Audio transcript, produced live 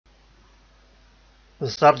The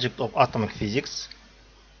subject of atomic physics,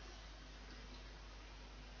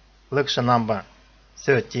 lecture number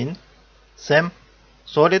 13, SEM,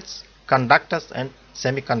 solids, conductors and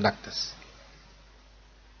semiconductors.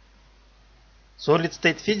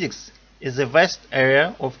 Solid-state physics is a vast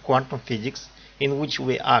area of quantum physics in which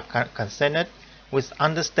we are concerned with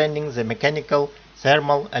understanding the mechanical,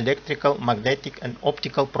 thermal, electrical, magnetic and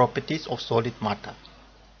optical properties of solid matter.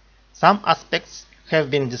 Some aspects have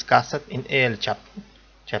been discussed in earlier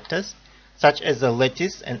chapters, such as the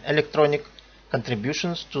lattice and electronic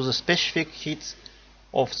contributions to the specific heats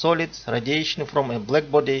of solids, radiation from a black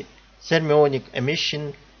body, thermionic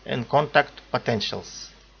emission, and contact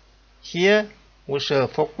potentials. Here we shall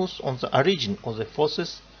focus on the origin of the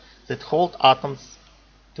forces that hold atoms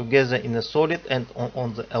together in a solid and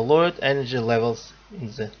on the alloyed energy levels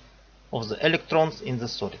of the electrons in the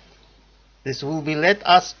solid. This will lead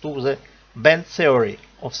us to the band theory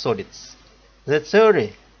of solids. That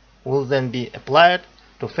theory will then be applied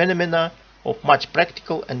to phenomena of much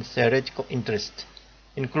practical and theoretical interest,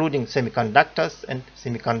 including semiconductors and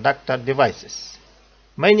semiconductor devices.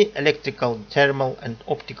 Many electrical, thermal and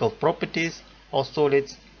optical properties of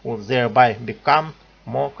solids will thereby become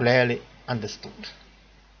more clearly understood.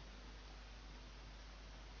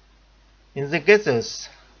 In the gaseous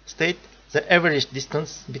state, the average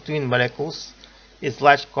distance between molecules is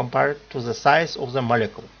large compared to the size of the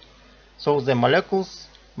molecule, so the molecules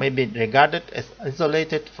may be regarded as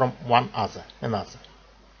isolated from one another.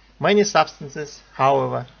 Many substances,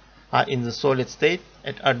 however, are in the solid state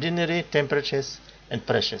at ordinary temperatures and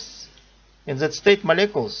pressures. In that state,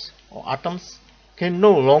 molecules or atoms can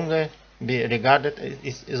no longer be regarded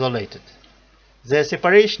as isolated. Their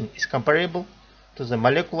separation is comparable to the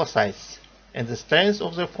molecular size, and the strength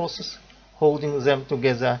of the forces holding them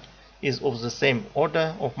together is of the same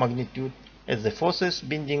order of magnitude as the forces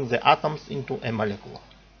binding the atoms into a molecule.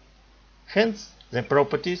 Hence, the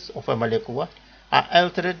properties of a molecule are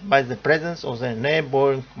altered by the presence of the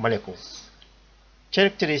neighboring molecules.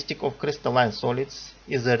 Characteristic of crystalline solids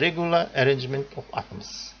is the regular arrangement of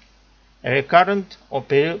atoms, a recurrent or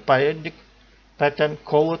periodic pattern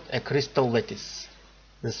called a crystal lattice.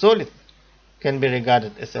 The solid can be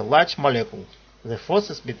regarded as a large molecule, the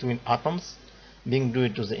forces between atoms being due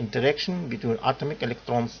to the interaction between atomic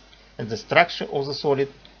electrons, and the structure of the solid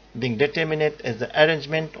being determined as the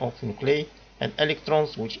arrangement of nuclei and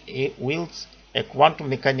electrons, which yields a quantum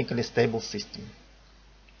mechanically stable system.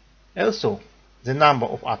 Also, the number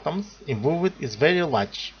of atoms involved is very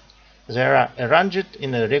large. They are arranged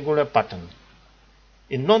in a regular pattern.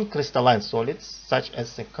 In non-crystalline solids, such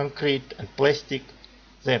as concrete and plastic,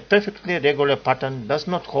 the perfectly regular pattern does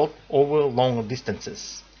not hold over long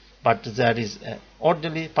distances, but there is an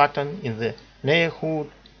orderly pattern in the neighborhood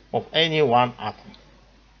of any one atom.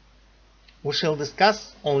 We shall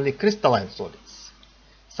discuss only crystalline solids.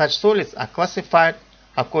 Such solids are classified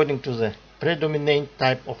according to the predominant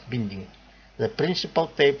type of binding, the principal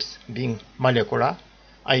types being molecular,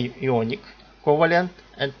 ionic, covalent,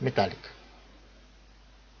 and metallic.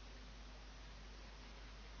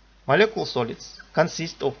 Molecular solids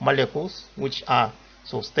consist of molecules which are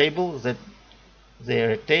so stable that they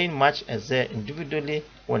retain much as they individually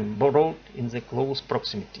when brought in the close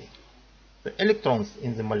proximity. The electrons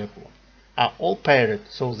in the molecule are all paired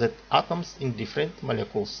so that atoms in different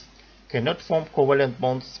molecules cannot form covalent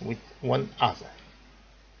bonds with one another.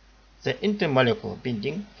 The intermolecular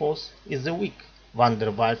binding force is the weak van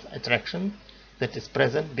der Waals attraction that is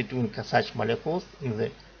present between such molecules in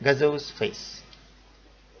the gaseous phase.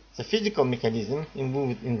 The physical mechanism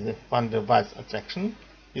involved in the van der Waals attraction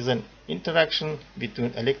is an interaction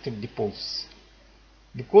between electric dipoles.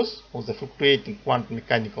 Because of the fluctuating quantum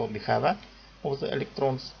mechanical behavior of the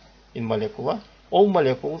electrons in molecule, all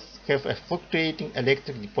molecules have a fluctuating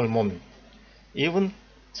electric dipole moment, even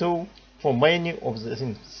though for many of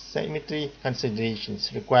the symmetry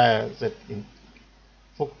considerations require that it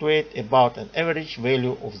fluctuate about an average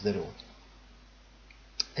value of 0.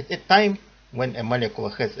 At a time when a molecule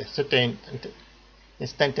has a certain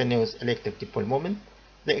instantaneous electric dipole moment,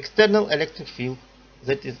 the external electric field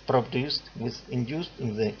that is produced is induced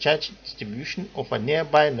in the charge distribution of a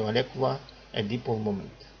nearby molecular dipole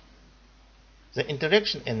moment. The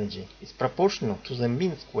interaction energy is proportional to the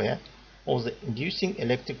mean square of the inducing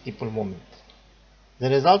electric dipole moment. The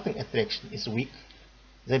resulting attraction is weak,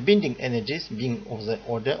 the binding energies being of the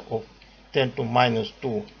order of 10 to minus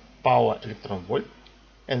 2 power electron volt,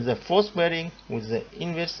 and the force varying with the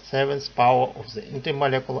inverse 7th power of the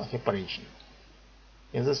intermolecular separation.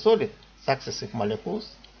 In the solid, successive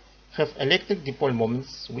molecules have electric dipole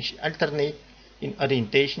moments which alternate in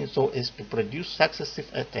orientation so as to produce successive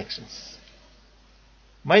attractions.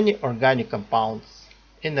 Many organic compounds,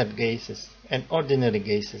 inert gases, and ordinary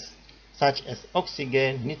gases, such as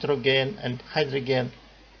oxygen, nitrogen, and hydrogen,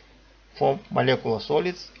 form molecular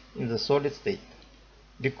solids in the solid state.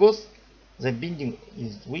 Because the binding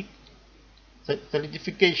is weak, the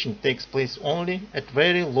solidification takes place only at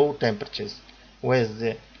very low temperatures, where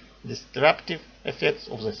the disruptive effects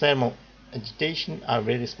of the thermal agitation are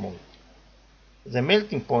very small. The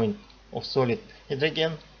melting point of solid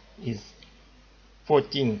hydrogen is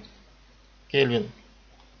 14 Kelvin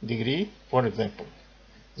degree, for example.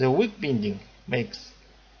 The weak binding makes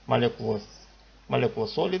molecular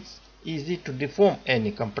solids easy to deform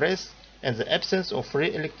and compress, and the absence of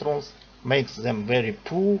free electrons makes them very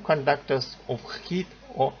poor conductors of heat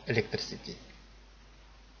or electricity.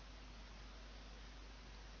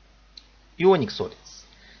 Ionic solids,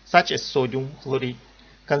 such as sodium chloride,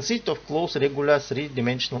 consist of close regular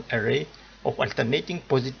three-dimensional array of alternating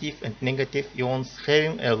positive and negative ions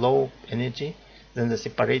having a lower energy than the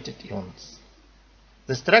separated ions.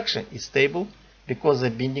 The structure is stable because the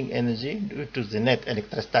binding energy due to the net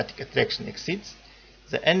electrostatic attraction exceeds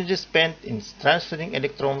the energy spent in transferring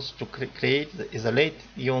electrons to create the isolate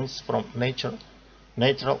ions from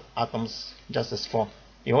natural atoms, just as for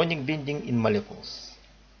ionic binding in molecules.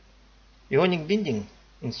 Ionic binding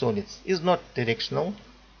in solids is not directional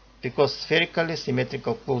because spherically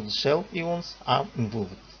symmetrical closed shell ions are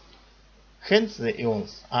involved. Hence the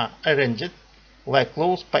ions are arranged like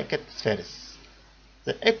closed packet spheres.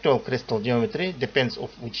 The actual crystal geometry depends on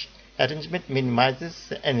which arrangement minimizes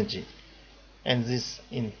the energy, and this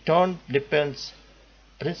in turn depends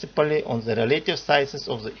principally on the relative sizes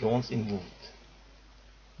of the ions involved.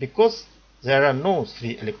 Because there are no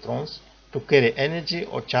free electrons to carry energy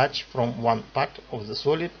or charge from one part of the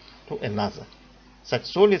solid to another, such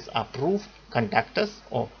solids are proof conductors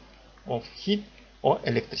of heat or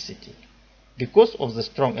electricity. Because of the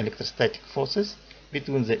strong electrostatic forces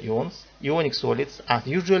between the ions, ionic solids are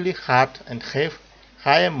usually hard and have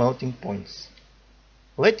higher melting points.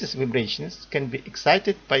 Lattice vibrations can be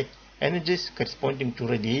excited by energies corresponding to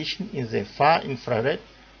radiation in the far infrared,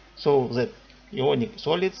 so that ionic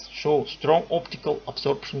solids show strong optical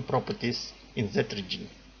absorption properties in that region.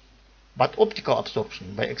 But optical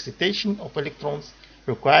absorption by excitation of electrons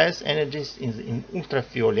requires energies in the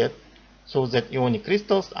ultraviolet, so that ionic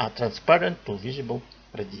crystals are transparent to visible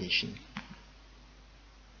radiation.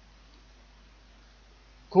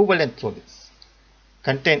 Covalent solids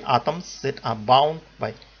contain atoms that are bound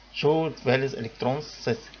by short valence electrons,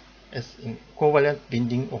 such as in covalent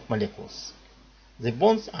binding of molecules. The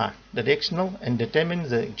bonds are directional and determine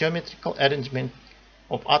the geometrical arrangement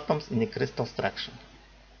of atoms in a crystal structure.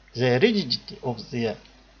 The rigidity of their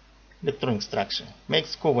electronic structure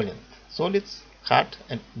makes covalent solids hard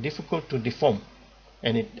and difficult to deform,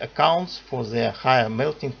 and it accounts for their higher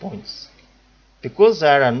melting points. Because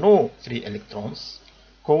there are no free electrons,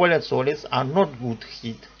 covalent solids are not good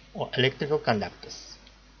heat or electrical conductors.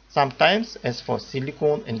 Sometimes, as for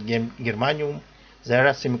silicon and germanium, there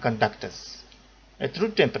are semiconductors. At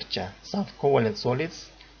room temperature, some covalent solids,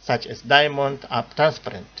 such as diamond, are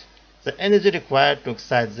transparent. The energy required to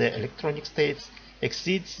excite their electronic states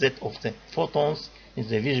exceeds that of the photons in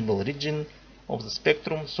the visible region of the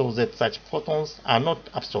spectrum, so that such photons are not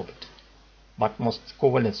absorbed. But most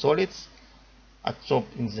covalent solids absorb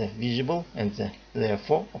in the visible and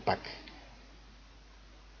therefore opaque.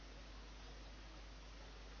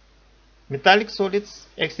 Metallic solids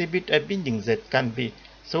exhibit a binding that can be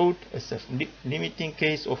thought as a limiting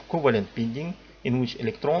case of covalent binding, in which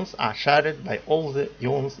electrons are shared by all the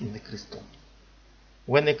ions in the crystal.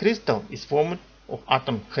 When a crystal is formed of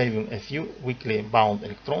atoms having a few weakly bound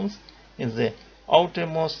electrons, in the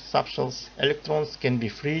outermost subshells, electrons can be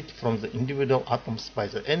freed from the individual atoms by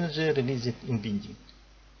the energy released in binding.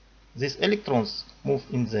 These electrons move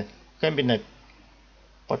in the combined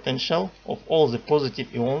potential of all the positive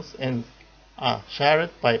ions and are shared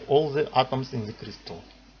by all the atoms in the crystal.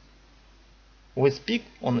 We speak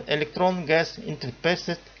on electron gas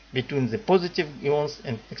interposed between the positive ions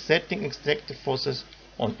and exerting extractive forces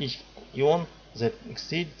on each ion that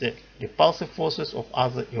exceed the repulsive forces of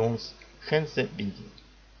other ions, hence the binding.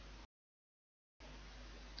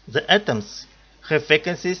 The atoms have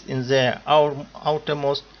vacancies in their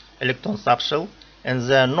outermost electron subshell, and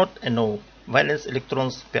there are not enough valence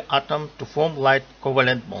electrons per atom to form light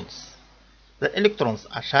covalent bonds. The electrons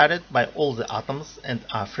are shared by all the atoms and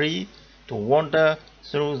are free to wander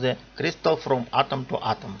through the crystal from atom to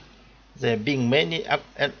atom, there being many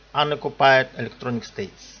unoccupied electronic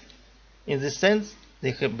states. In this sense,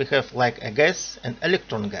 they behave like a gas and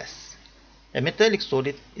electron gas. A metallic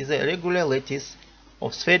solid is a regular lattice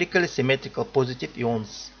of spherically symmetrical positive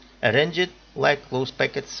ions arranged like closed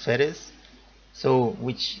packet spheres, through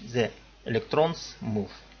which the electrons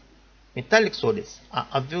move. Metallic solids are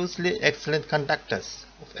obviously excellent conductors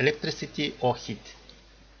of electricity or heat,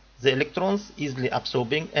 the electrons easily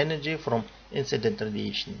absorbing energy from incident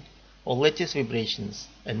radiation or lattice vibrations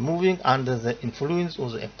and moving under the influence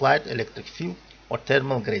of the applied electric field or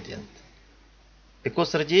thermal gradient.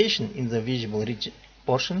 Because radiation in the visible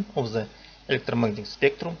portion of the electromagnetic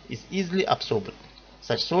spectrum is easily absorbed,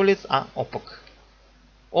 such solids are opaque.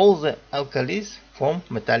 All the alkalis form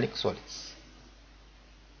metallic solids.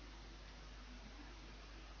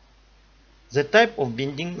 The type of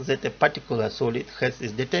bending that a particular solid has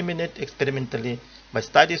is determined experimentally by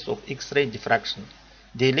studies of X-ray diffraction,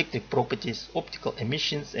 dielectric properties, optical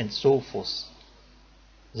emissions, and so forth.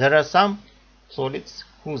 There are some solids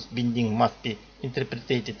whose bending must be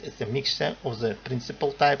interpreted as a mixture of the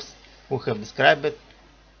principal types we have described.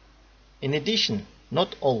 In addition,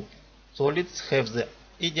 not all solids have the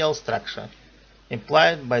ideal structure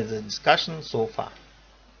implied by the discussion so far.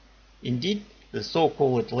 Indeed, the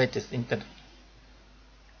so-called lattice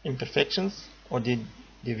imperfections or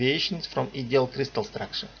deviations from ideal crystal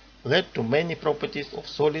structure led to many properties of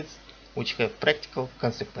solids which have practical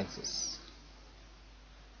consequences.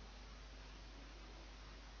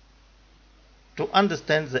 To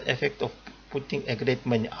understand the effect of putting a great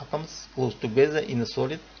many atoms close together in a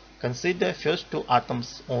solid, consider first two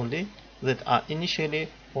atoms only that are initially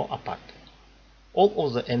far apart. All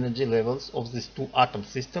of the energy levels of this two-atom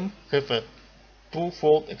system have a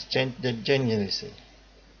two-fold exchange degeneracy.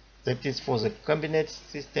 That is, for the combined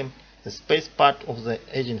system, the space part of the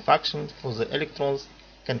eigenfunction for the electrons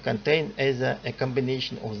can contain either a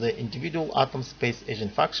combination of the individual atom space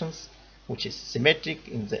eigenfunctions, which is symmetric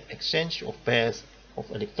in the exchange of pairs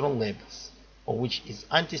of electron labels, or which is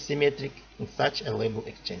antisymmetric in such a label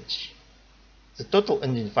exchange. The total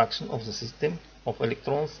eigenfunction of the system of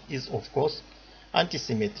electrons is of course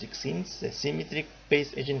antisymmetric, since the symmetric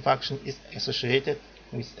space eigenfunction is associated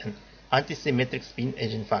with an antisymmetric spin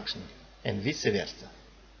eigenfunction, and vice versa.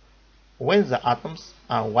 When the atoms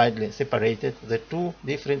are widely separated, the two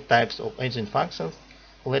different types of eigenfunctions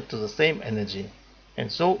lead to the same energy,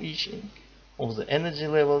 and so each of the energy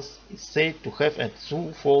levels is said to have a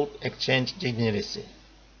two-fold exchange degeneracy.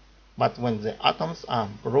 But when the atoms are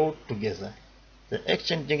brought together, the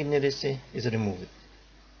exchange degeneracy is removed.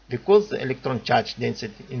 Because the electron charge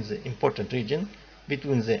density in the important region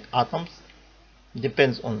between the atoms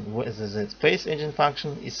depends on whether the space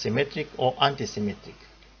eigenfunction is symmetric or antisymmetric.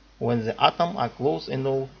 When the atoms are close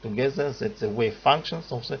enough together that the wave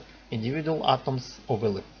functions of the individual atoms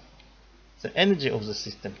overlap. The energy of the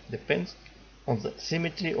system depends on the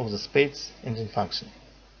symmetry of the space eigenfunction.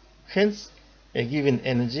 Hence, a given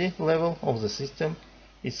energy level of the system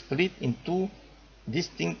is split in two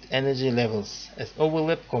distinct energy levels as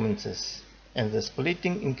overlap commences, and the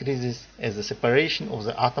splitting increases as the separation of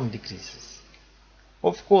the atom decreases.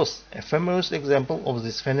 Of course, a famous example of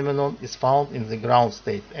this phenomenon is found in the ground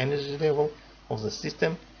state energy level of the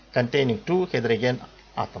system containing two hydrogen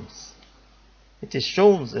atoms. It is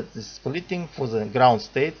shown that the splitting for the ground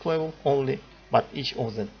state level only, but each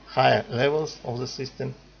of the higher levels of the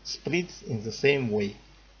system splits in the same way,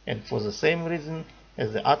 and for the same reason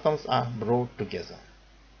as the atoms are brought together.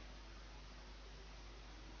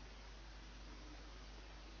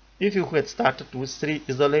 If you had started with three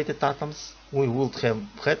isolated atoms, we would have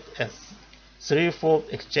had a threefold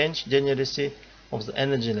exchange degeneracy of the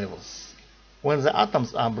energy levels. When the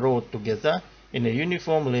atoms are brought together in a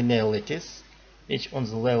uniform linear lattice, each of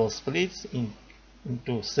the levels splits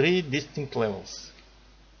into three distinct levels.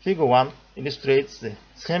 Figure 1 illustrates the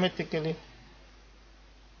schematically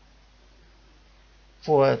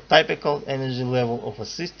for a typical energy level of a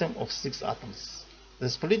system of 6 atoms. The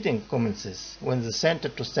splitting commences when the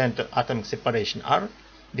center-to-center atomic separation R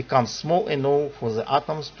becomes small enough for the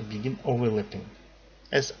atoms to begin overlapping.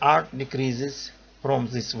 As R decreases from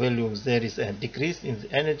this value, there is a decrease in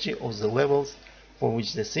the energy of the levels for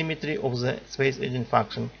which the symmetry of the space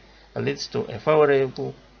eigenfunction leads to a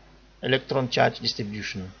favorable electron charge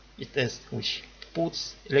distribution. It is which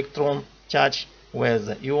puts electron charge where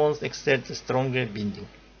the ions exert a stronger binding,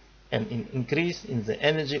 and an increase in the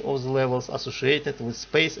energy of the levels associated with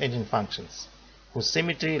space eigenfunctions, whose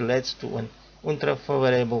symmetry leads to an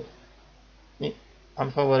unfavorable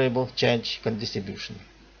charge distribution.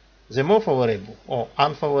 The more favorable or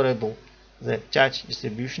unfavorable the charge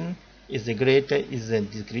distribution is, the greater is the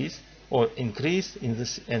decrease or increase in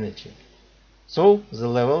this energy. So the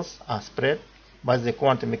levels are spread by the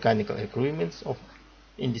quantum mechanical requirements of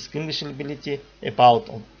indistinguishability about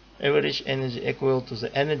average energy equal to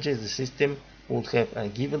the energy the system would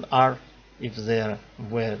have given R if there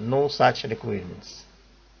were no such requirements.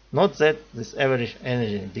 Note that this average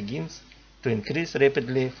energy begins to increase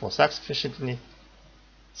rapidly for sufficiently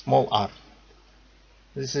small r.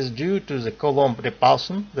 This is due to the Coulomb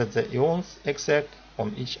repulsion that the ions exert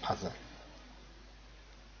on each other.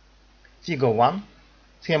 Figure 1.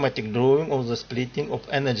 Schematic drawing of the splitting of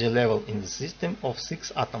energy level in the system of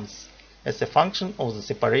 6 atoms as a function of the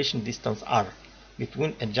separation distance r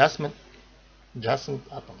between adjacent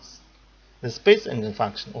atoms. The space engine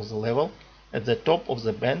function of the level at the top of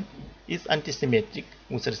the band is antisymmetric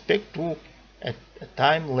with respect to a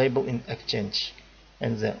time label in exchange,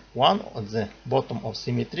 and the one at the bottom of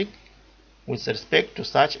symmetric with respect to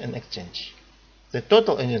such an exchange. The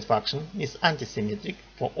total engine function is antisymmetric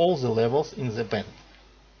for all the levels in the band,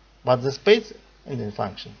 but the space engine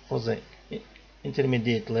function for the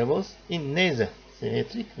intermediate levels is neither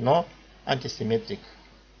symmetric nor antisymmetric.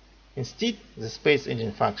 Instead, the space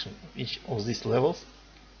engine function of each of these levels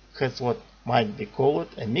has what might be called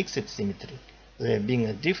a mixed symmetry, there being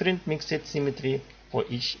a different mixed symmetry for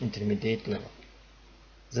each intermediate level.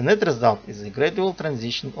 The net result is a gradual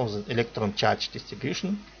transition of the electron charge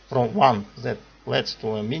distribution from one that leads to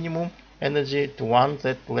a minimum energy to one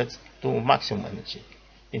that leads to maximum energy,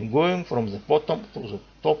 in going from the bottom to the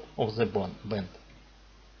top of the band.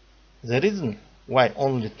 The reason why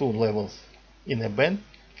only two levels in a band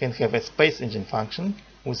can have a space engine function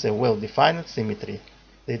with a well-defined symmetry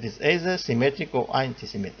that is either symmetric or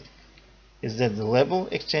antisymmetric is that the level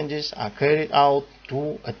exchanges are carried out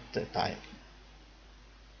two at a time.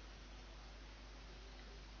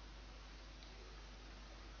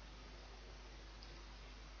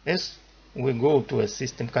 As we go to a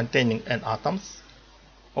system containing n atoms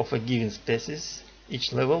of a given species,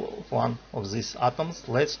 each level of one of these atoms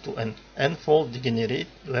leads to an n-fold degenerate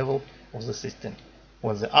level of the system,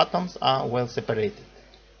 where the atoms are well separated.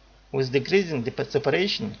 With decreasing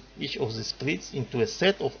separation, each of these splits into a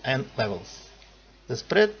set of n levels. The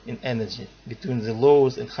spread in energy between the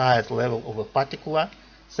lowest and highest level of a particular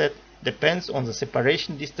set depends on the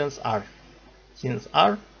separation distance r, since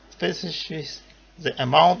r specifies the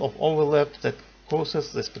amount of overlap that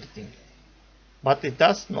causes the splitting. But it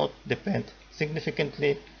does not depend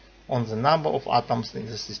significantly on the number of atoms in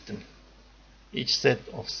the system. Each set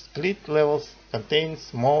of split levels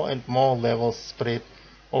contains more and more levels spread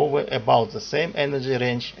over about the same energy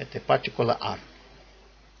range at a particular r.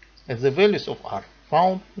 At the values of r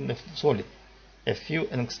found in the solid, a few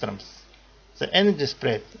angstroms, the energy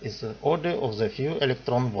spread is the order of the few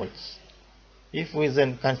electron volts. If we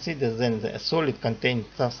then consider that the solid contains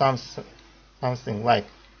something like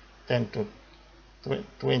 10 to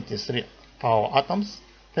 23 power atoms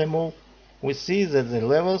per mole, we see that the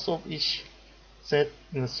levels of each set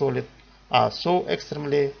in the solid are so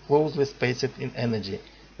extremely closely spaced in energy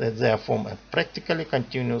that they form a practically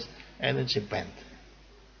continuous energy band.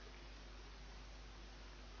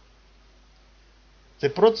 The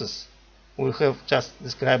process we have just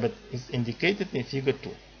described is indicated in figure 2.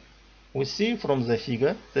 We see from the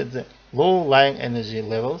figure that the low-lying energy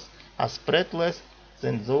levels are spread less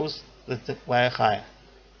than those that lie higher.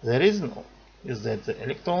 The reason is that the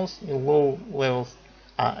electrons in low levels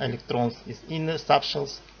are electrons in inner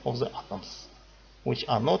subshells of the atoms, which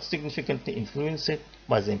are not significantly influenced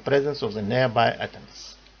by the presence of the nearby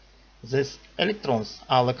atoms. These electrons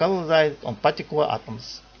are localized on particular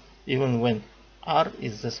atoms, even when r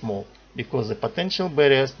is small, because the potential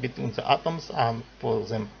barriers between the atoms are for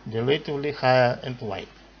them relatively higher and wide.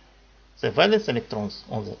 The valence electrons,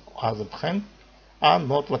 on the other hand, are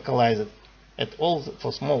not localized at all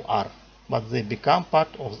for small r, but they become part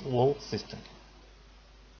of the whole system.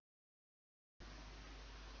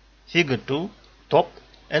 Figure 2. Top,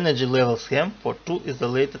 energy level scheme for two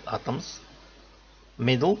isolated atoms.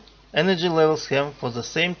 Middle, energy level scheme for the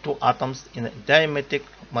same two atoms in a diametric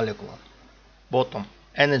molecule. Bottom,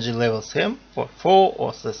 energy level scheme for four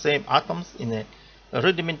of the same atoms in a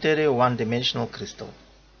rudimentary one-dimensional crystal.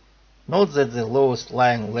 Note that the lowest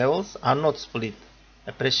lying levels are not split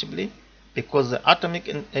appreciably because the atomic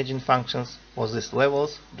and eigenfunctions for these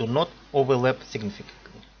levels do not overlap significantly.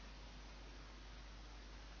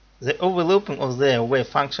 The overlapping of their wave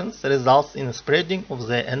functions results in a spreading of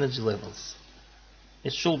their energy levels.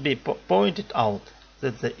 It should be pointed out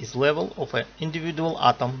that the S level of an individual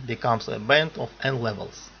atom becomes a band of n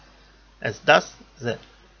levels, as does the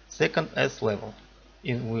second S level,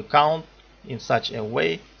 if we count in such a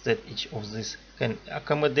way that each of these can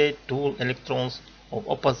accommodate two electrons of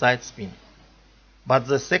opposite spin. But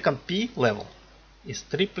the second P level is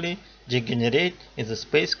triply degenerate in the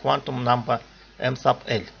space quantum number m sub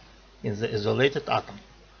L, in the isolated atom,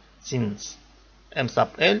 since M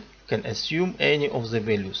sub L can assume any of the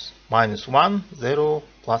values -1, 0,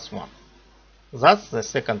 +1. Thus, the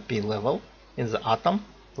second p level in the atom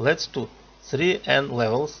leads to 3 n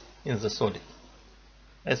levels in the solid.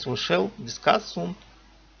 As we shall discuss soon,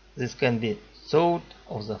 this can be thought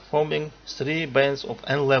of the forming 3 bands of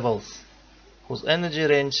n levels, whose energy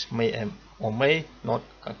range may or may not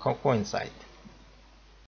coincide.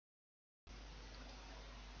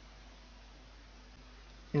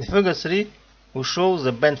 In figure 3, we show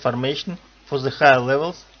the band formation for the higher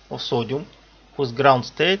levels of sodium, whose ground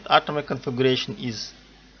state atomic configuration is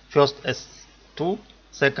first S2,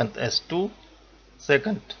 second S2,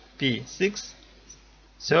 second P6,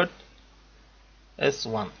 third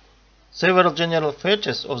S1. Several general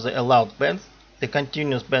features of the allowed bands, the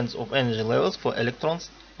continuous bands of energy levels for electrons,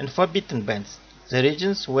 and forbidden bands, the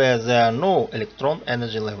regions where there are no electron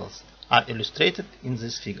energy levels, are illustrated in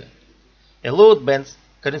this figure. Allowed bands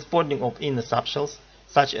corresponding of inner subshells,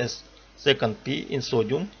 such as second P in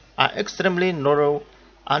sodium, are extremely narrow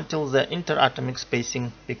until the interatomic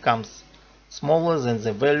spacing becomes smaller than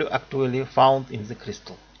the value actually found in the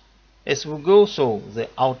crystal. As we go through the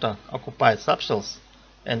outer occupied subshells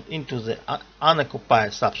and into the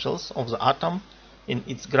unoccupied subshells of the atom in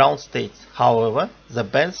its ground state, however, the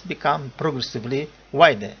bands become progressively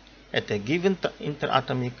wider at a given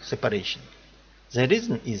interatomic separation. The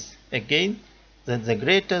reason is, again, that the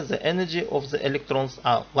greater the energy of the electrons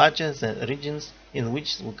are larger the regions in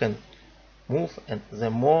which we can move, and the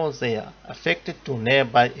more they are affected to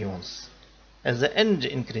nearby ions. As the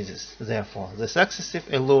energy increases, therefore, the successive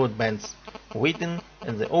allowed bands widen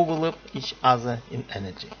and they overlap each other in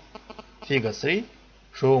energy. Figure 3,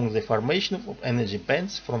 showing the formation of energy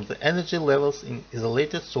bands from the energy levels in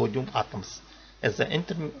isolated sodium atoms as the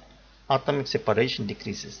interatomic separation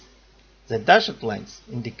decreases. The dashed lines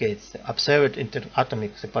indicate the observed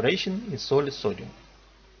interatomic separation in solid sodium.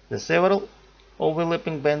 The several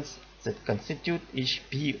overlapping bands that constitute each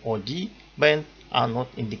P or D band are not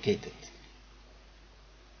indicated.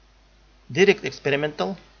 Direct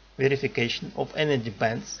experimental verification of energy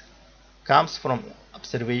bands comes from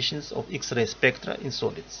observations of X-ray spectra in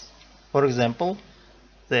solids. For example,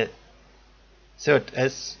 the third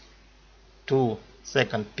S to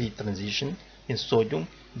second P transition in sodium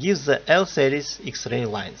gives the L-series X-ray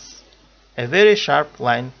lines. A very sharp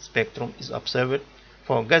line spectrum is observed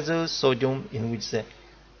for gaseous sodium in which the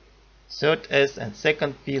third S and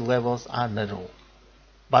second P levels are narrow.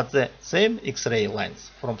 But the same X-ray lines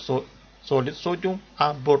from solid sodium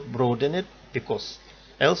are broadened because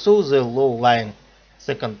also the low-lying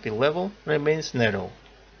second P level remains narrow.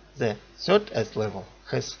 The third S level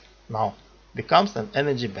has now becomes an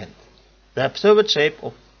energy band. The observed shape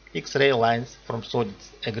of X-ray lines from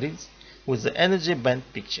solids agrees with the energy band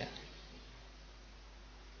picture.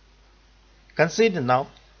 Consider now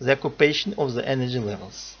the occupation of the energy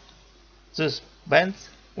levels. These bands,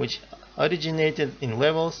 which originated in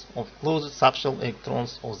levels of closed subshell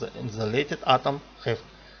electrons of the insulated atom, have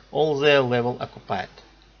all their level occupied.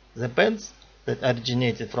 The bands that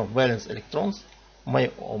originated from valence electrons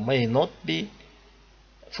may or may not be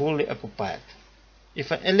fully occupied.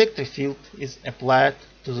 If an electric field is applied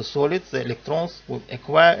to the solid, the electrons will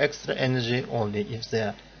acquire extra energy only if there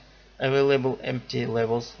are available empty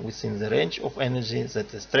levels within the range of energy that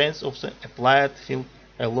the strength of the applied field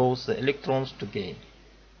allows the electrons to gain.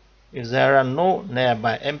 If there are no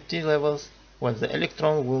nearby empty levels, then the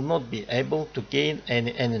electron will not be able to gain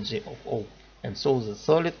any energy of all, and so the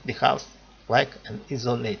solid behaves like an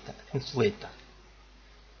insulator.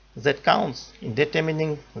 That counts in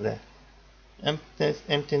determining the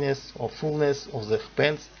emptiness or fullness of the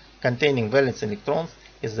bands containing valence electrons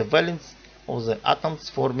is the valence of the atoms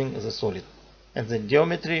forming the solid, and the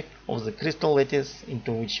geometry of the crystal lattice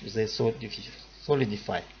into which they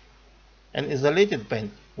solidify. An isolated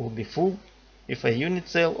band will be full if a unit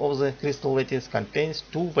cell of the crystal lattice contains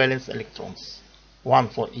 2 valence electrons, one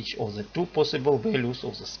for each of the 2 possible values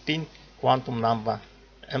of the spin quantum number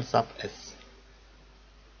m sub s.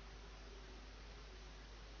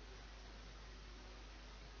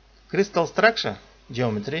 Crystal structure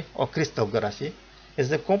geometry or crystallography is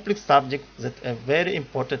a complex subject that is very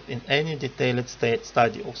important in any detailed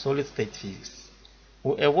study of solid-state physics.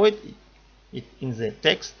 We avoid it in the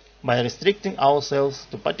text by restricting ourselves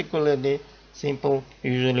to particularly simple,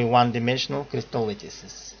 usually one-dimensional crystal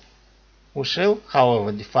lattices. We shall,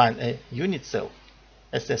 however, define a unit cell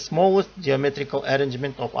as the smallest geometrical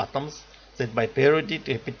arrangement of atoms that by periodic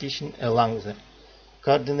repetition along the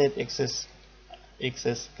coordinate axis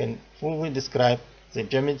can fully describe the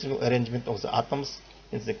geometrical arrangement of the atoms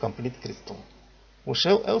in the complete crystal. We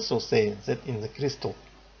shall also say that in the crystal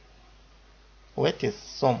lattice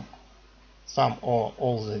some or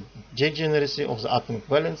all the degeneracy of the atomic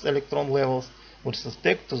valence electron levels with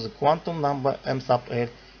respect to the quantum number m sub l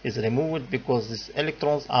is removed because these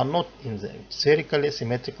electrons are not in the spherically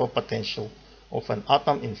symmetrical potential of an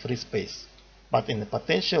atom in free space, but in a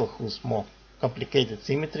potential whose more complicated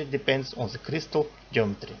symmetry depends on the crystal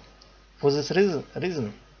geometry. For this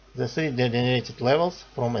reason, the three degenerated levels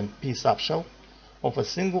from an p subshell of a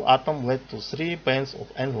single atom led to three bands of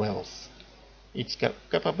n levels, each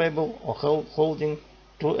capable of holding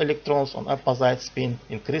two electrons on opposite spin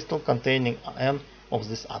in crystal containing n of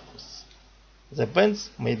these atoms. The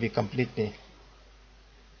bands may be completely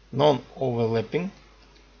non-overlapping,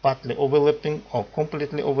 partly overlapping, or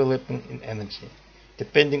completely overlapping in energy,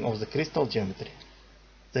 depending on the crystal geometry.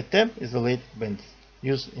 The term isolated bands,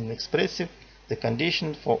 used in expressing the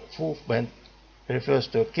condition for full band, refers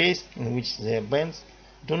to a case in which the bands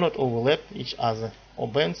do not overlap each other or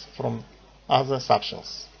bands from other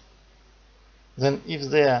subshells. Then, if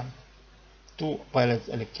there are two valence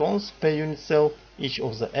electrons per unit cell, each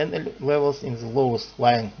of the n levels in the lowest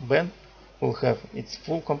lying band will have its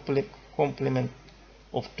full complement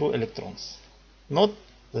of two electrons. Note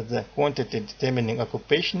that the quantity determining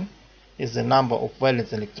occupation is the number of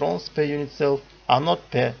valence electrons per unit cell, are not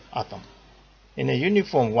per atom. In a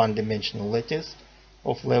uniform one-dimensional lattice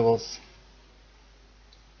of levels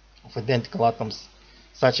of identical atoms,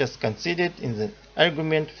 such as considered in the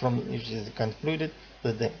argument from which is concluded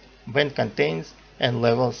that the band contains n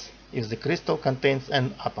levels if the crystal contains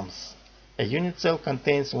n atoms. A unit cell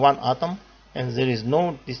contains one atom and there is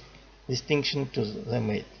no distinction to the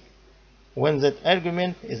made. When that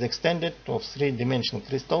argument is extended to three-dimensional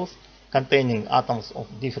crystals containing atoms of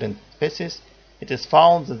different species, it is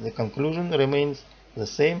found that the conclusion remains the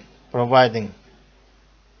same, providing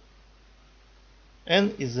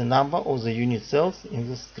n is the number of the unit cells in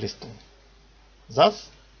this crystal. Thus,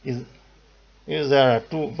 if there are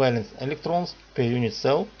two valence electrons per unit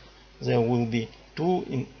cell, there will be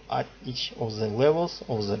two at each of the levels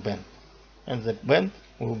of the band, and the band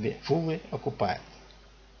will be fully occupied.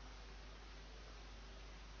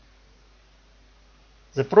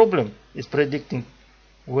 The problem is predicting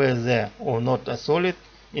whether or not a solid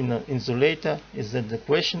in an insulator is that the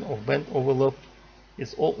question of band overlap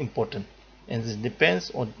is all important, and this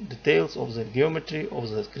depends on details of the geometry of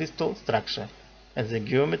the crystal structure and the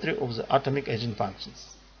geometry of the atomic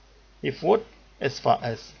eigenfunctions. If what, as far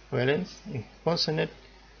as valence is concerned,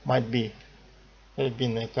 might have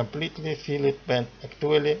been a completely filled band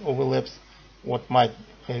actually overlaps what might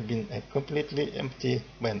have been a completely empty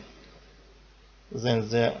band, then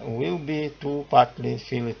there will be two partly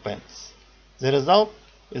filled bands. The result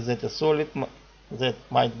is that a solid that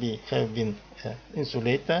might have been an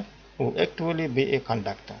insulator will actually be a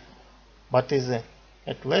conductor. But is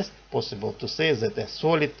at least possible to say that a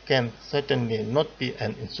solid can certainly not be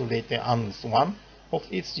an insulator unless one of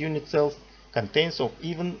its unit cells contains an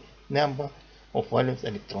even number of valence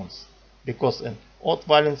electrons, because an odd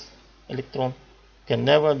valence electron can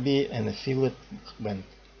never be in a filled band.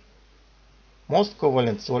 Most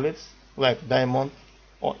covalent solids, like diamond,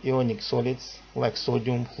 or ionic solids, like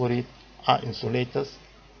sodium chloride, are insulators.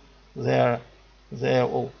 They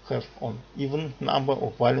all have an even number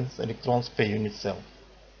of valence electrons per unit cell.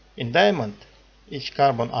 In diamond, each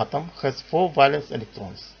carbon atom has 4 valence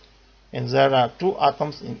electrons, and there are 2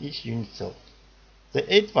 atoms in each unit cell.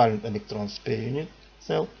 The 8 valence electrons per unit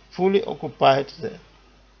cell fully occupied the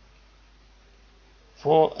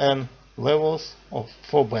 4n levels of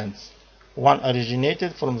 4 bands. One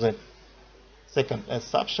originated from the second s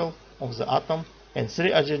subshell of the atom, and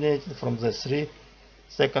 3 originated from the 3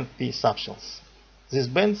 second p subshells. These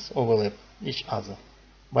bands overlap each other,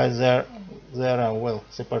 but they are well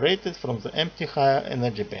separated from the empty higher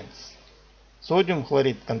energy bands. Sodium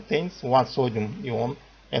chloride contains 1 sodium ion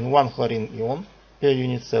and 1 chlorine ion per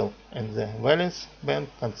unit cell, and the valence band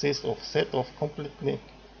consists of a set of completely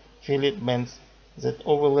filled bands that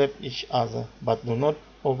overlap each other but do not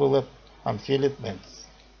overlap unfilled bands.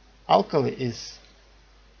 Alkali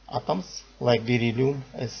atoms, like beryllium,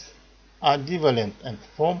 are divalent and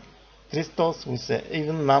form crystals with an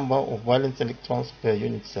even number of valence electrons per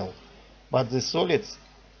unit cell. But the solids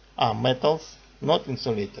are metals, not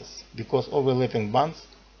insulators, because overlapping bands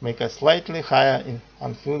make a slightly higher in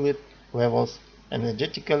unfilled levels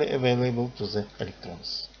energetically available to the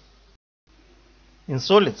electrons. In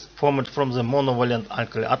solids formed from the monovalent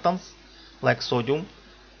alkali atoms, like sodium,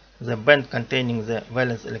 the band containing the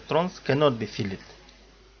valence electrons cannot be filled,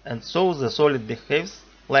 and so the solid behaves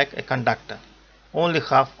like a conductor. Only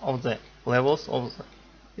half of the levels of the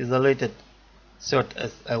isolated Third,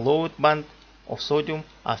 as a lowered band of sodium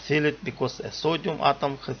are filled because a sodium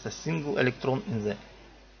atom has a single electron in the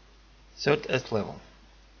third s level,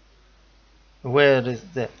 whereas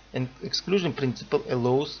the exclusion principle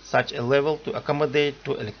allows such a level to accommodate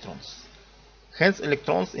two electrons. Hence,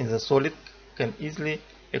 electrons in the solid can easily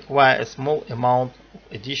acquire a small amount of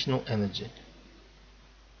additional energy.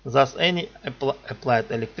 Thus, any applied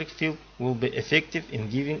electric field will be effective in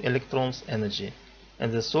giving electrons energy,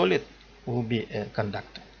 and the solid will be a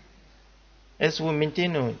conductor. As we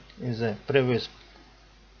maintained in the previous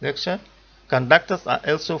lecture, conductors are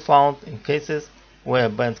also found in cases where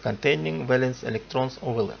bands containing valence electrons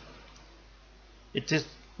overlap. It is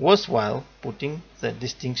worthwhile putting the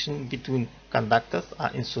distinction between conductors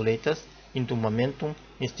and insulators into momentum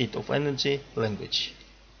instead of energy language.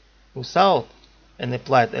 Without an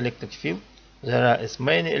applied electric field, there are as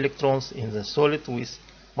many electrons in the solid with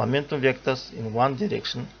momentum vectors in one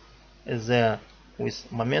direction as there are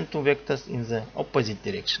with momentum vectors in the opposite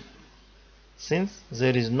direction, since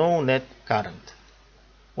there is no net current.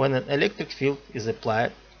 When an electric field is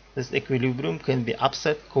applied, this equilibrium can be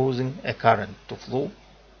upset, causing a current to flow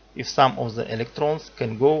if some of the electrons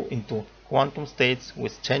can go into quantum states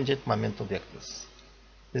with changed momentum vectors.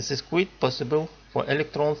 This is quite possible for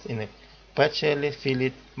electrons in a partially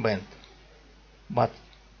filled band, but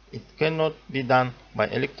it cannot be done by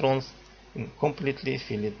electrons in completely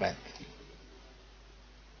filled band.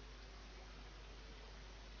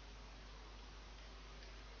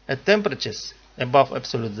 At temperatures above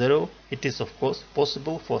absolute zero, it is of course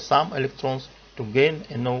possible for some electrons to gain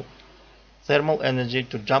enough thermal energy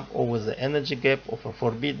to jump over the energy gap of a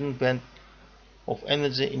forbidden band of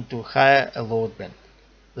energy into higher allowed band,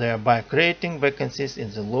 thereby creating vacancies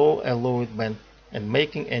in the low allowed band and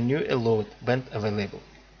making a new allowed band available.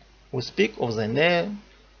 We speak of the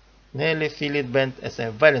nearly filled band as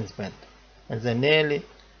a valence band and the nearly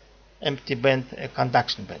empty band a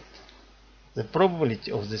conduction band. The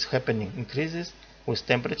probability of this happening increases with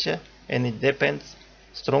temperature, and it depends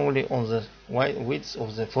strongly on the width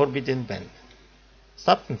of the forbidden band.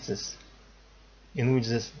 Substances in which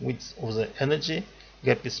the width of the energy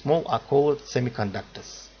gap is small are called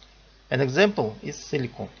semiconductors. An example is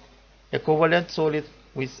silicon, a covalent solid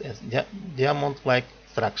with a diamond-like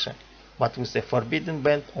structure, but with a forbidden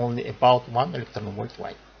band only about 1 electron volt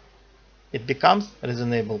wide. It becomes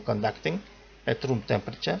reasonable conducting at room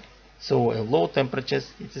temperature, so at low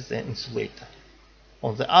temperatures it is an insulator.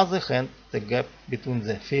 On the other hand, the gap between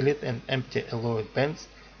the filled and empty alloyed bands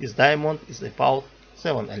is diamond is about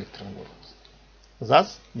 7 electron volts.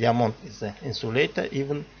 Thus, diamond is an insulator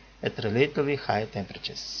even at relatively high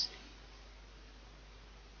temperatures.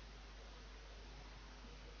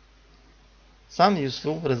 Some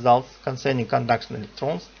useful results concerning conduction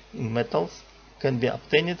electrons in metals can be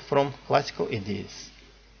obtained from classical ideas.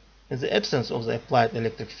 In the absence of the applied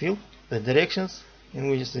electric field, the directions in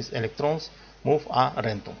which these electrons move are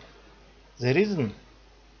random. The reason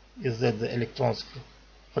is that the electrons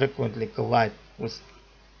frequently collide with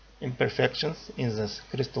imperfections in the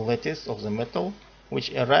crystal lattice of the metal,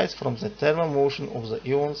 which arise from the thermal motion of the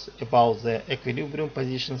ions about their equilibrium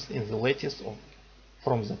positions in the lattice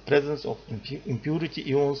from the presence of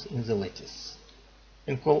impurity ions in the lattice.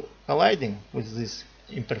 In colliding with these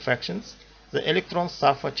imperfections, the electrons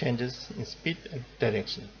suffer changes in speed and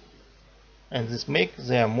direction, and this makes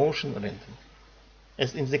their motion random.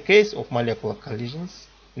 As in the case of molecular collisions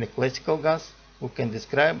in a classical gas, we can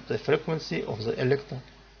describe the frequency of the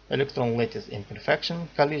electron lattice imperfection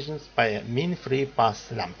collisions by a mean free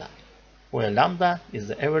path lambda, where lambda is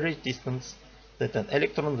the average distance that an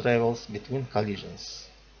electron travels between collisions.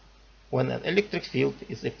 When an electric field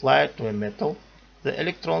is applied to a metal, the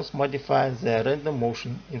electrons modify their random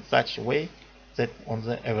motion in such a way that on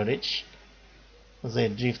the average they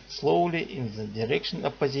drift slowly in the direction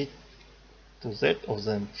opposite to that of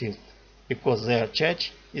the field, because their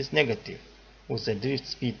charge is negative with a drift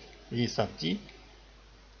speed v sub d.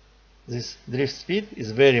 This drift speed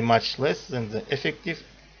is very much less than the effective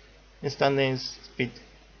instantaneous speed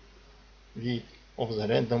v of the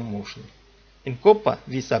random motion. In copper,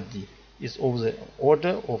 v sub d is of the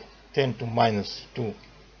order of 10 to minus 2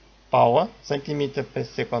 power centimeter per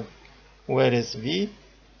second, whereas v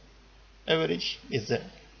average is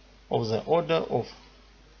of the order of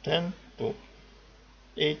 10 to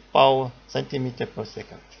 8 power centimeter per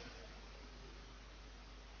second.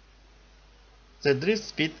 The drift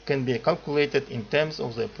speed can be calculated in terms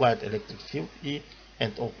of the applied electric field E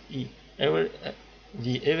and of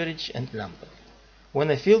V average and lambda.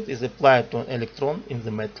 When a field is applied to an electron in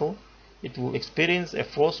the metal, it will experience a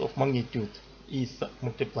force of magnitude E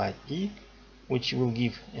multiplied E, which will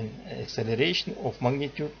give an acceleration of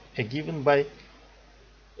magnitude A given by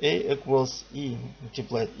A equals E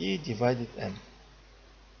multiplied E divided M.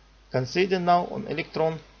 Consider now an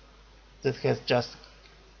electron that has just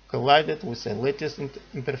collided with a lattice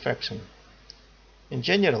imperfection. In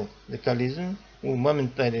general, the collision will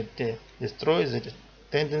momentarily destroy the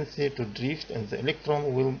tendency to drift, and the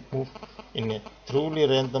electron will move in a truly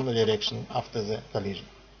random direction after the collision.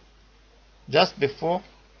 Just before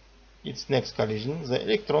its next collision, the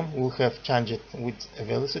electron will have changed with a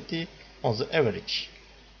velocity on the average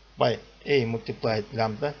by A multiplied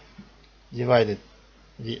lambda divided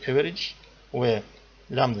the average, where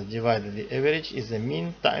lambda divided the average is the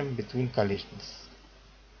mean time between collisions.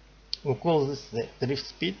 We call this the drift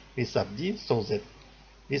speed V sub d, so that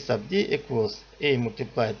V sub d equals A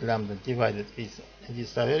multiplied lambda divided with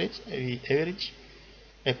V average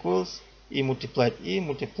equals E multiplied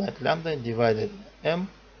lambda divided M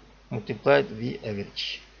multiplied V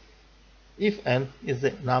average. If N is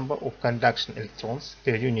the number of conduction electrons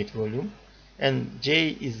per unit volume and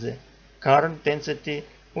J is the current density,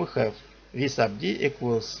 we have V sub d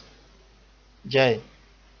equals J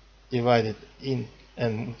divided in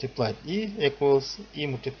N multiplied E equals E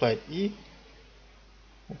multiplied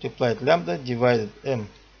lambda divided M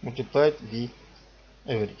multiplied V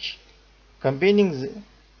average. Combining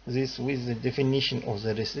this with the definition of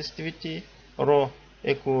the resistivity ρ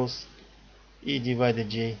equals E divided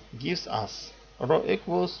J gives us ρ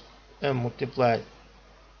equals M multiplied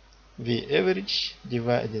V average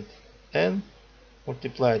divided N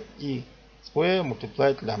multiplied E square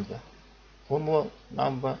multiplied lambda. Formula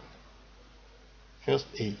number first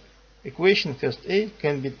A. Equation first A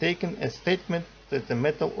can be taken as statement that the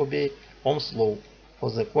metal obeys Ohm's law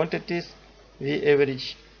for the quantities V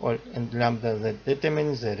average and lambda that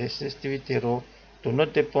determine the resistivity ρ do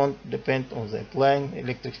not depend on the applying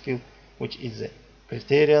electric field, which is the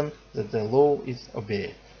criterion that the law is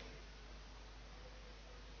obeyed.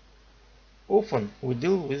 Often we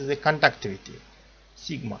deal with the conductivity.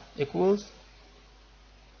 Sigma equals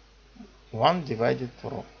 1 divided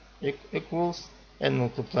ρ equals N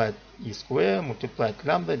multiplied E square multiplied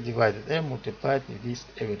lambda divided M multiplied V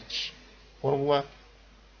average. Formula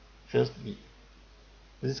first B.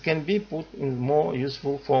 This can be put in more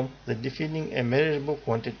useful form that defining a measurable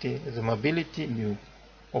quantity, the mobility mu,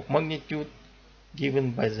 of magnitude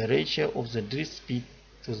given by the ratio of the drift speed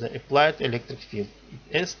to the applied electric field.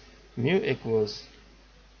 It is mu equals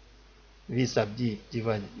V sub d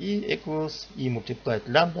divided E equals E multiplied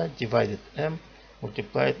lambda divided M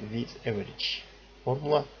multiplied V average.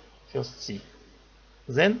 Formula first C.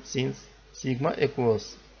 Then, since sigma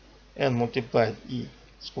equals N multiplied E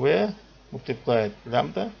square multiplied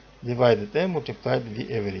lambda divided M multiplied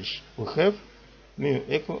V average, we have mu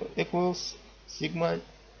equals sigma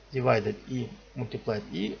divided E multiplied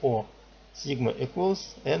E, or sigma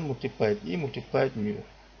equals N multiplied E multiplied mu.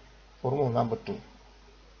 Formula number 2.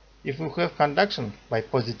 If we have conduction by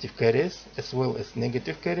positive carriers as well as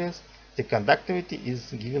negative carriers, the conductivity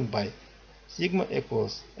is given by sigma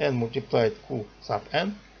equals N multiplied Q sub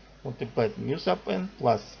N multiplied mu sub N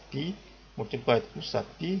plus P multiplied Q sub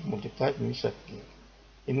P multiplied mu sub P,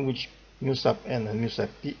 in which mu sub N and mu sub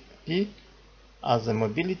P are the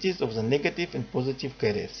mobilities of the negative and positive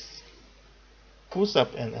carriers. Q sub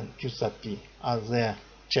N and Q sub P are their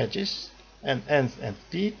charges, and N and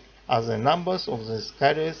P are the numbers of the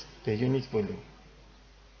carriers per unit volume.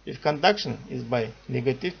 If conduction is by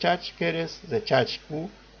negative charge carriers, the charge Q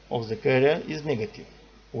of the carrier is negative,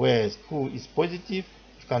 whereas Q is positive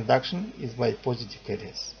if conduction is by positive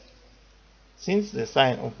carriers. Since the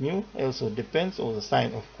sign of mu also depends on the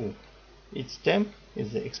sign of Q, its term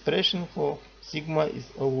is the expression for sigma is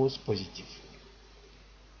always positive.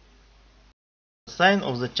 The sign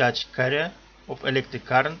of the charge carrier of electric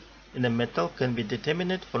current in a metal can be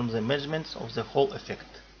determined from the measurements of the Hall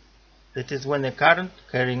effect. That is, when a current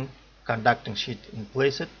carrying conducting sheet is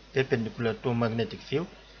placed perpendicular to a magnetic field,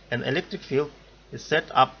 an electric field is set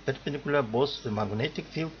up perpendicular both to the magnetic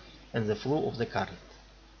field and the flow of the current.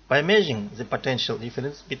 By measuring the potential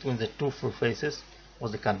difference between the two flow phases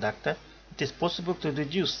of the conductor, it is possible to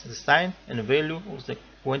deduce the sign and value of the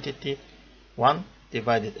quantity 1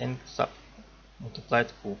 divided N sub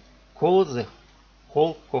multiplied Q, called the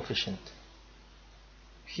Hall coefficient.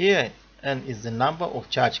 Here N is the number of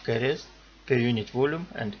charge carriers per unit volume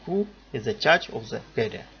and Q is the charge of the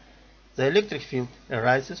carrier. The electric field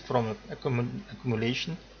arises from an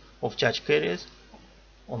accumulation of charge carriers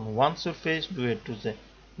on one surface due to the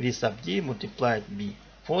V sub d multiplied B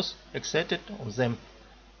force exerted on them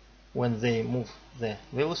when they move the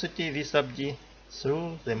velocity V sub d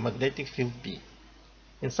through the magnetic field B.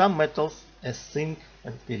 In some metals, as zinc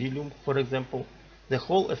and beryllium, for example, the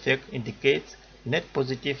Hall effect indicates net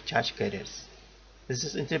positive charge carriers. This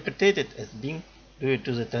is interpreted as being due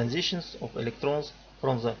to the transitions of electrons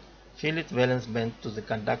from the filled valence band to the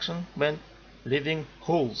conduction band, leaving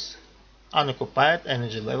holes, unoccupied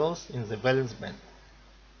energy levels in the valence band.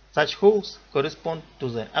 Such holes correspond to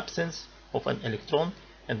the absence of an electron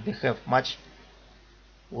and behave much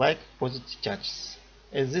like positive charges.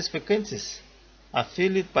 As these frequencies are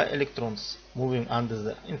filled by electrons moving under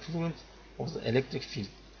the influence of the electric field,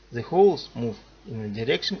 the holes move in a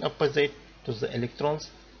direction opposite to the electrons,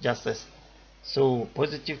 just as so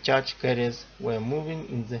positive charge carriers were moving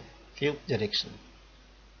in the field direction.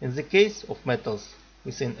 In the case of metals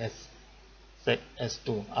within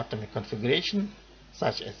S2 atomic configuration,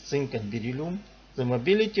 such as zinc and beryllium, the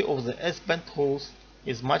mobility of the S-band holes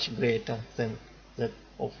is much greater than that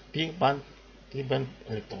of p-band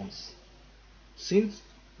electrons. Since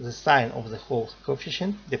the sign of the Hall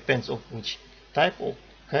coefficient depends on which type of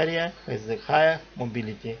carrier has the higher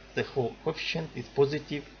mobility, the Hall coefficient is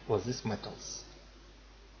positive for these metals.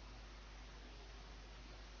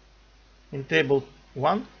 In table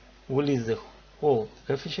 1, we list the Hall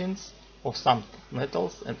coefficients of some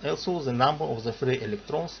metals and also the number of the free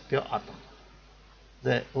electrons per atom.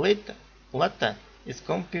 The latter is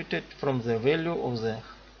computed from the value of the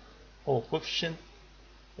Hall coefficient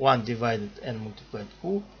 1 divided n multiplied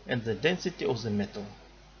q and the density of the metal.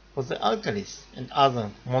 For the alkalis and other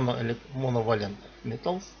monovalent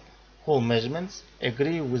metals, Hall measurements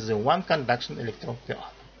agree with the 1 conduction electron per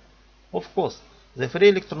atom. Of course, the free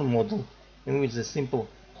electron model, in which the simple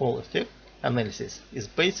Hall effect analysis is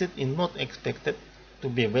based, is not expected to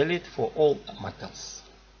be valid for all metals.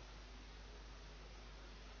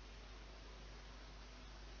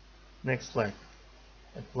 Next slide.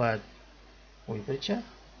 Applied literature.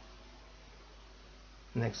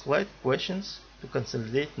 Next slide. Questions to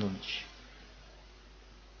consolidate knowledge.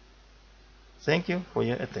 Thank you for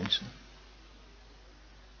your attention.